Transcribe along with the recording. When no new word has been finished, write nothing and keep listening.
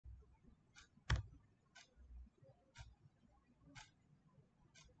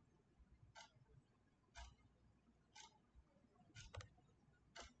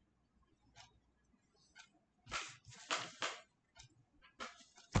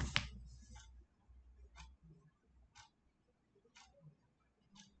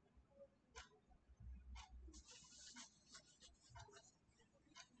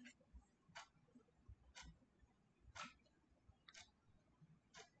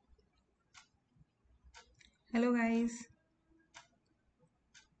Hello guys,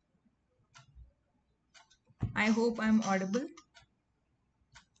 I hope I'm audible.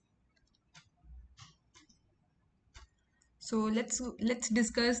 So let's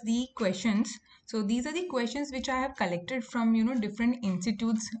discuss the questions. So these are the questions which I have collected from different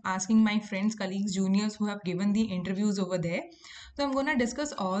institutes, asking my friends, colleagues, juniors who have given the interviews over there. So I'm gonna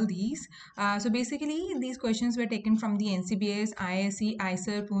discuss all these. So basically these questions were taken from the NCBS, IISc,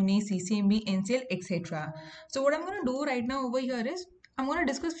 IISER, Pune, CCMB, NCL, etc. So what I'm gonna do right now over here is I'm gonna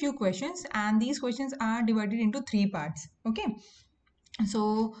discuss few questions, and these questions are divided into three parts. Okay.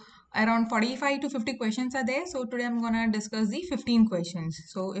 So around 45 to 50 questions are there. So today I'm gonna discuss the 15 questions.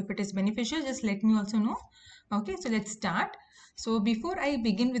 So if it is beneficial, just let me also know. Okay, so let's start. So before I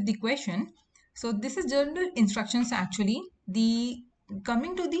begin with the question, so this is general instructions actually. The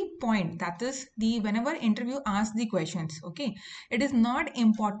coming to the point, that is the whenever interview asks the questions, okay, it is not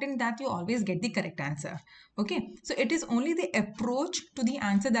important that you always get the correct answer. Okay, so it is only the approach to the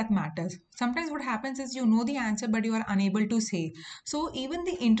answer that matters. Sometimes what happens is you know the answer but you are unable to say. So even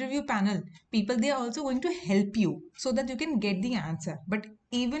the interview panel people, they are also going to help you so that you can get the answer. But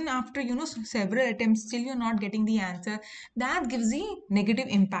even after several attempts, still you're not getting the answer, that gives the negative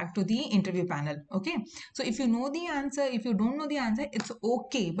impact to the interview panel. Okay, so if you know the answer, if you don't know the answer, it's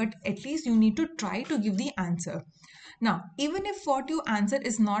okay, but at least you need to try to give the answer. Now, even if what you answer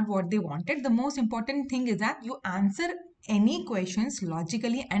is not what they wanted, the most important thing is that you answer any questions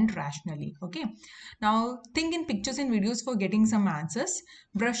logically and rationally. Okay. Now, think in pictures and videos for getting some answers.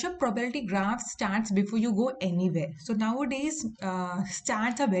 Brush up probability graph stats before you go anywhere. So nowadays,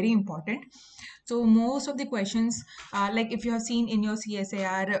 stats are very important. So most of the questions, like if you have seen in your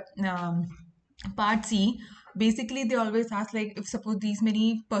CSAR part C, basically they always ask, like, if suppose these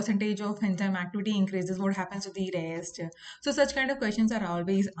many percentage of enzyme activity increases, what happens to the rest? So such kind of questions are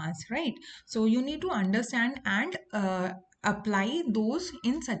always asked, right? So you need to understand and apply those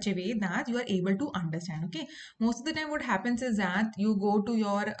in such a way that you are able to understand. Okay, most of the time what happens is that you go to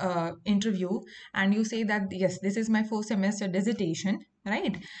your interview and you say that yes, this is my 4 semester dissertation,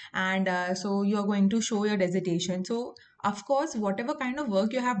 right? And so you are going to show your dissertation. So of course, whatever kind of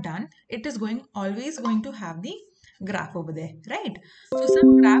work you have done, it is going always going to have the graph over there, right? So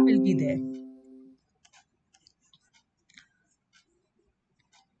some graph will be there.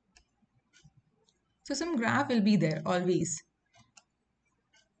 So some graph will be there always.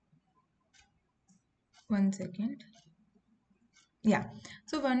 One second. Yeah.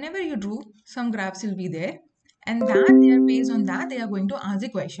 So whenever you do, some graphs will be there. And that they are based on that, they are going to ask the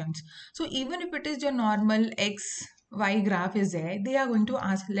questions. So even if it is your normal X, Y graph is there, they are going to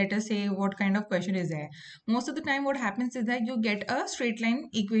ask, let us say, what kind of question is there. Most of the time, what happens is that you get a straight line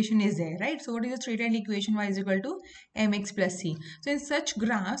equation is there, right? So what is a straight line equation? Y is equal to mx plus c. So in such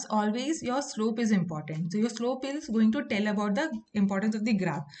graphs, always your slope is important. So your slope is going to tell about the importance of the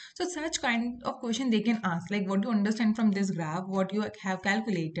graph. So such kind of question they can ask, like what do you understand from this graph, what you have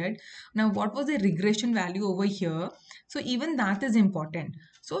calculated, now what was the regression value over here. So even that is important.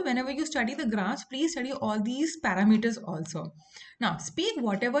 So whenever you study the graphs, please study all these parameters also. Now speak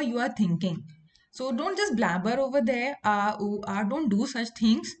whatever you are thinking. So don't just blabber over there, don't do such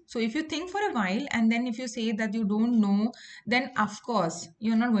things. So if you think for a while and then if you say that you don't know, then of course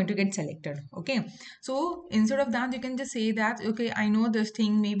you're not going to get selected. Okay. So instead of that, you can just say that, okay, I know this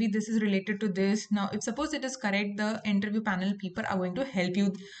thing, maybe this is related to this. Now, if suppose it is correct, the interview panel people are going to help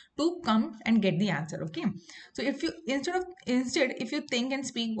you to come and get the answer. Okay. So if you instead if you think and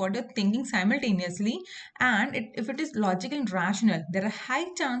speak what you're thinking simultaneously, and if it is logical and rational, there are high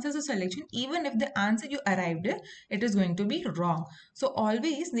chances of selection. Even if the answer you arrived at, it is going to be wrong. So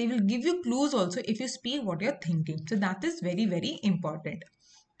always they will give you clues also if you speak what you're thinking. So that is very, very important.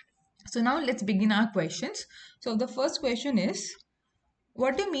 So now let's begin our questions. So the first question is,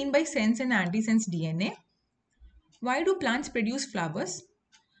 what do you mean by sense and antisense DNA? Why do plants produce flowers?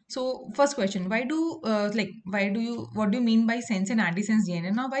 So first question, what do you mean by sense and antisense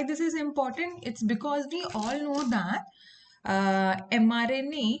DNA? Now why this is important? It's because we all know that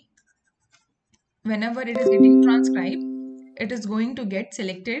mRNA, whenever it is getting transcribed, it is going to get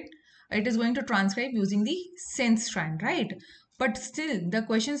selected. It is going to transcribe using the sense strand, right? But still, the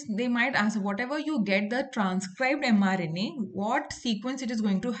questions they might ask, whatever you get the transcribed mRNA, what sequence it is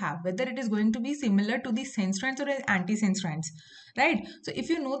going to have, whether it is going to be similar to the sense strands or anti-sense strands, right? So if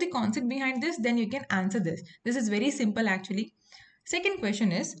you know the concept behind this, then you can answer this. This is very simple actually. Second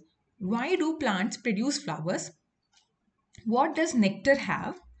question is, why do plants produce flowers? What does nectar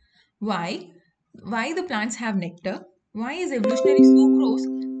have? Why? Why the plants have nectar? Why is evolutionary sucrose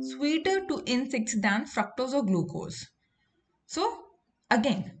sweeter to insects than fructose or glucose? So,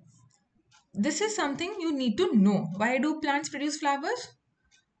 again, this is something you need to know. Why do plants produce flowers?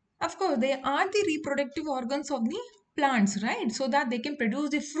 Of course, they are the reproductive organs of the plants, right? So that they can produce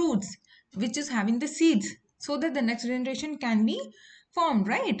the fruits, which is having the seeds, so that the next generation can be formed,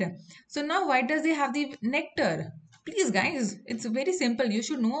 right? So now, why does they have the nectar? Please, guys, it's very simple. You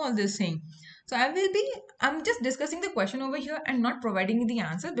should know all this thing. So I'm just discussing the question over here and not providing the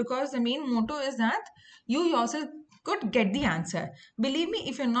answer, because the main motto is that you yourself could get the answer. Believe me,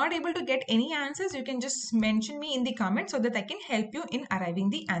 if you're not able to get any answers, you can just mention me in the comments so that I can help you in arriving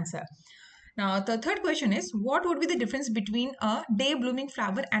the answer. Now, the third question is, what would be the difference between a day blooming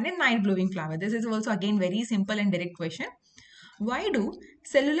flower and a night blooming flower? This is also again very simple and direct question. Why do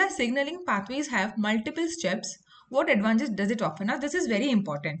cellular signaling pathways have multiple steps? What advantage does it offer? Now, this is very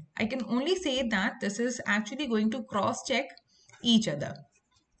important. I can only say that this is actually going to cross check each other.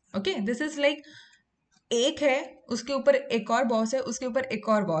 Okay, this is like एक है उसके ऊपर एक और boss है उसके ऊपर एक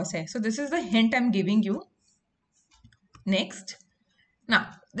और बॉस है. So this is the hint I'm giving you. Next. Now,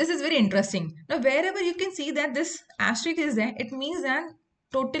 this is very interesting. Now, wherever you can see that this asterisk is there, it means that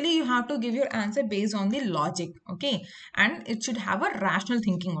totally you have to give your answer based on the logic, okay? And it should have a rational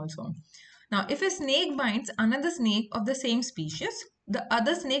thinking also. Now, if a snake bites another snake of the same species, the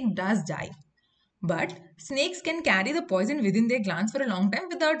other snake does die. But snakes can carry the poison within their glands for a long time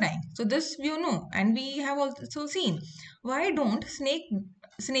without dying. So this you know, and we have also seen. Why don't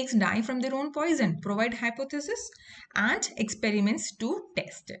snakes die from their own poison? Provide hypothesis and experiments to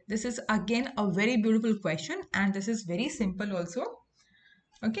test it. This is again a very beautiful question, and this is very simple also.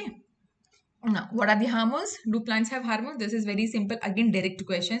 Okay. Now, what are the hormones? Do plants have hormones? This is very simple. Again, direct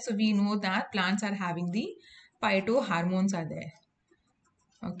question. So we know that plants are having the phytohormones are there.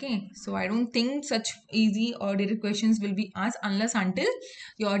 Okay, so I don't think such easy or direct questions will be asked unless until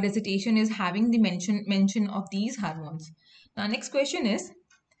your dissertation is having the mention of these hormones. Now, next question is,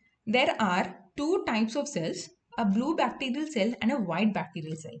 there are two types of cells, a blue bacterial cell and a white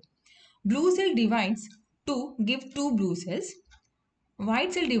bacterial cell. Blue cell divides to give two blue cells.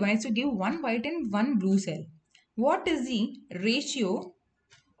 White cell divides to give one white and one blue cell. What is the ratio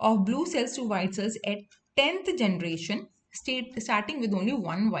of blue cells to white cells at 10th generation starting with only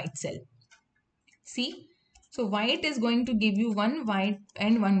one white cell? See, so white is going to give you one white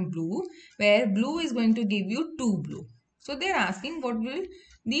and one blue, where blue is going to give you two blue. So they are asking what will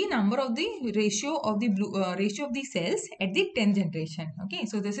the number of the ratio of the blue ratio of the cells at the 10th generation. Okay,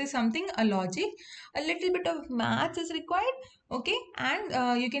 so this is something a logic, a little bit of maths is required. Okay,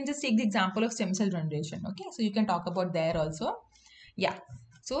 and you can just take the example of stem cell generation. Okay, so you can talk about there also. Yeah,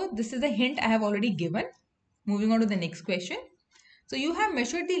 so this is the hint I have already given. Moving on to the next question. So you have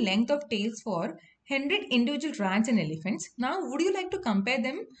measured the length of tails for 100 individual rats and elephants. Now, would you like to compare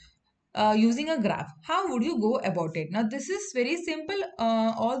them using a graph? How would you go about it? Now, this is very simple.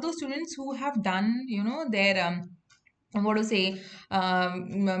 All those students who have done, their what to say,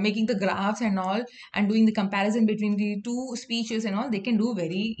 making the graphs and all, and doing the comparison between the two species and all, they can do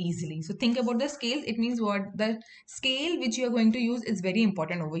very easily. So think about the scale. It means what the scale which you are going to use is very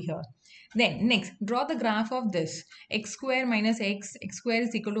important over here. Then next, draw the graph of this. X square minus x square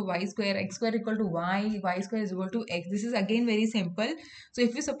is equal to y square, x square equal to y square is equal to x. This is again very simple. So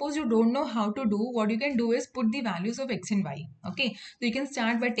if you suppose you don't know how to do, what you can do is put the values of x and y. Okay, so you can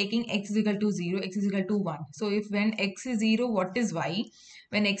start by taking x is equal to 0, x is equal to 1. So if when x is 0, what is y?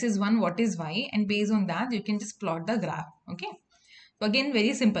 When x is 1, what is y? And based on that, you can just plot the graph. Okay, so again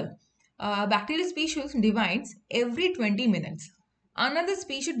very simple. Bacterial species divides every 20 minutes. Another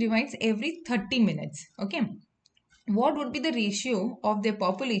species divides every 30 minutes. Okay, what would be the ratio of their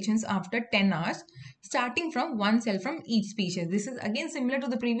populations after 10 hours, starting from one cell from each species? This is again similar to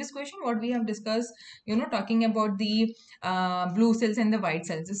the previous question what we have discussed, talking about the blue cells and the white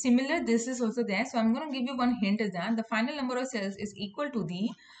cells. So similar, this is also there. So I'm going to give you one hint is that the final number of cells is equal to the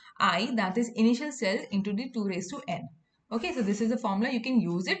I, that is initial cell, into the 2 raised to n. Okay, so this is the formula. You can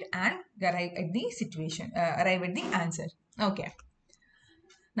use it and arrive at the situation, arrive at the answer. Okay.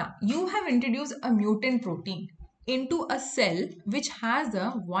 Now, you have introduced a mutant protein into a cell which has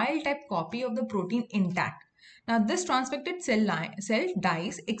a wild type copy of the protein intact. Now, this transfected cell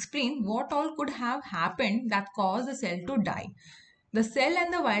dies. Explain what all could have happened that caused the cell to die. The cell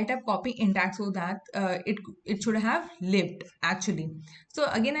and the wild type copy intact, so that it should have lived actually. So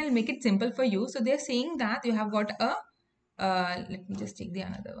again, I'll make it simple for you. So they're saying that you have got a let me just take the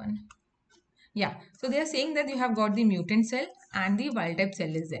another one. Yeah, so they are saying that you have got the mutant cell and the wild type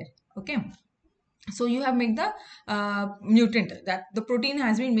cell is there. Okay, so you have made the mutant, that the protein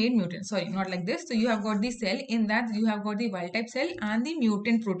has been made mutant. Sorry, not like this. So you have got the cell, in that you have got the wild type cell and the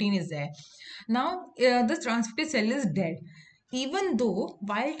mutant protein is there. Now this transfected cell is dead. even though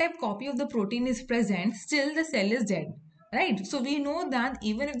wild type copy of the protein is present, still the cell is dead. Right, so we know that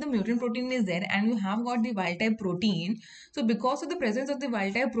even if the mutant protein is there and you have got the wild type protein, so because of the presence of the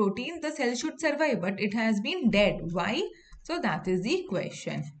wild type protein, the cell should survive, but it has been dead. Why? So that is the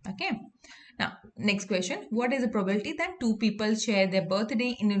question. Okay. Now, next question. What is the probability that two people share their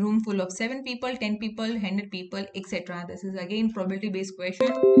birthday in a room full of 7 people, 10 people, 100 people, etc.? This is again probability based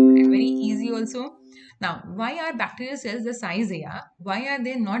question and very easy also. Now, why are bacterial cells the size they are? Why are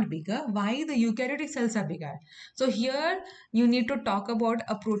they not bigger? Why the eukaryotic cells are bigger? So here you need to talk about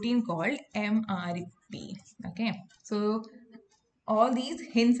a protein called MRP. Okay. So all these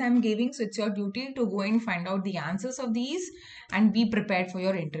hints I'm giving, so it's your duty to go and find out the answers of these and be prepared for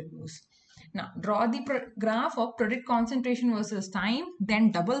your interviews. Now, draw the graph of product concentration versus time,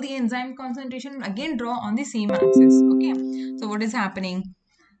 then double the enzyme concentration, again draw on the same axis. Okay, so what is happening?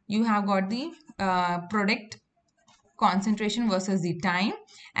 You have got the product concentration versus the time,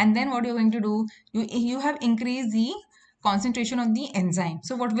 and then what you're going to do, you have increased the concentration of the enzyme.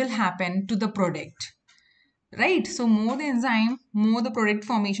 So what will happen to the product? Right, so more the enzyme, more the product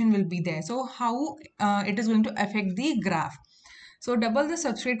formation will be there. So how it is going to affect the graph? So double the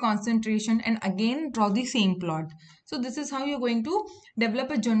substrate concentration and again draw the same plot. So this is how you're going to develop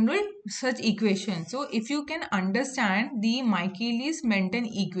a general such equation. So if you can understand the Michaelis-Menten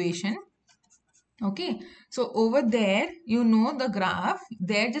equation, okay, so over there, you know the graph,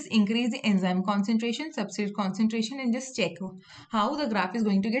 there just increase the enzyme concentration, substrate concentration, and just check how the graph is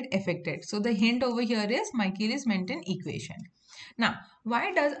going to get affected. So the hint over here is Michaelis-Menten equation. Now,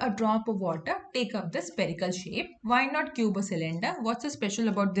 why does a drop of water take up the spherical shape? Why not cube or cylinder? What's so special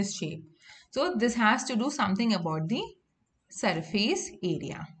about this shape? So this has to do something about the surface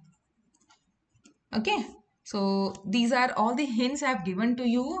area. Okay, so these are all the hints I've given to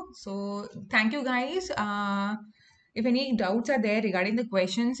you. So thank you guys. If any doubts are there regarding the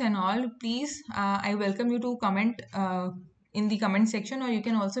questions and all, please, I welcome you to comment in the comment section, or you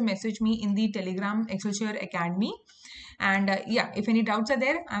can also message me in the Telegram Excelsior Academy. And yeah, if any doubts are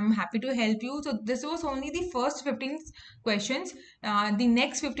there, I'm happy to help you. So this was only the first 15 questions. The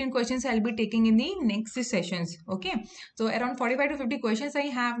next 15 questions I'll be taking in the next sessions. Okay, so around 45 to 50 questions I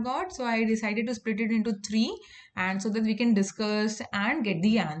have got, so I decided to split it into 3, and so that we can discuss and get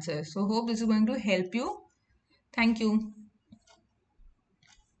the answers. So hope this is going to help you. Thank you.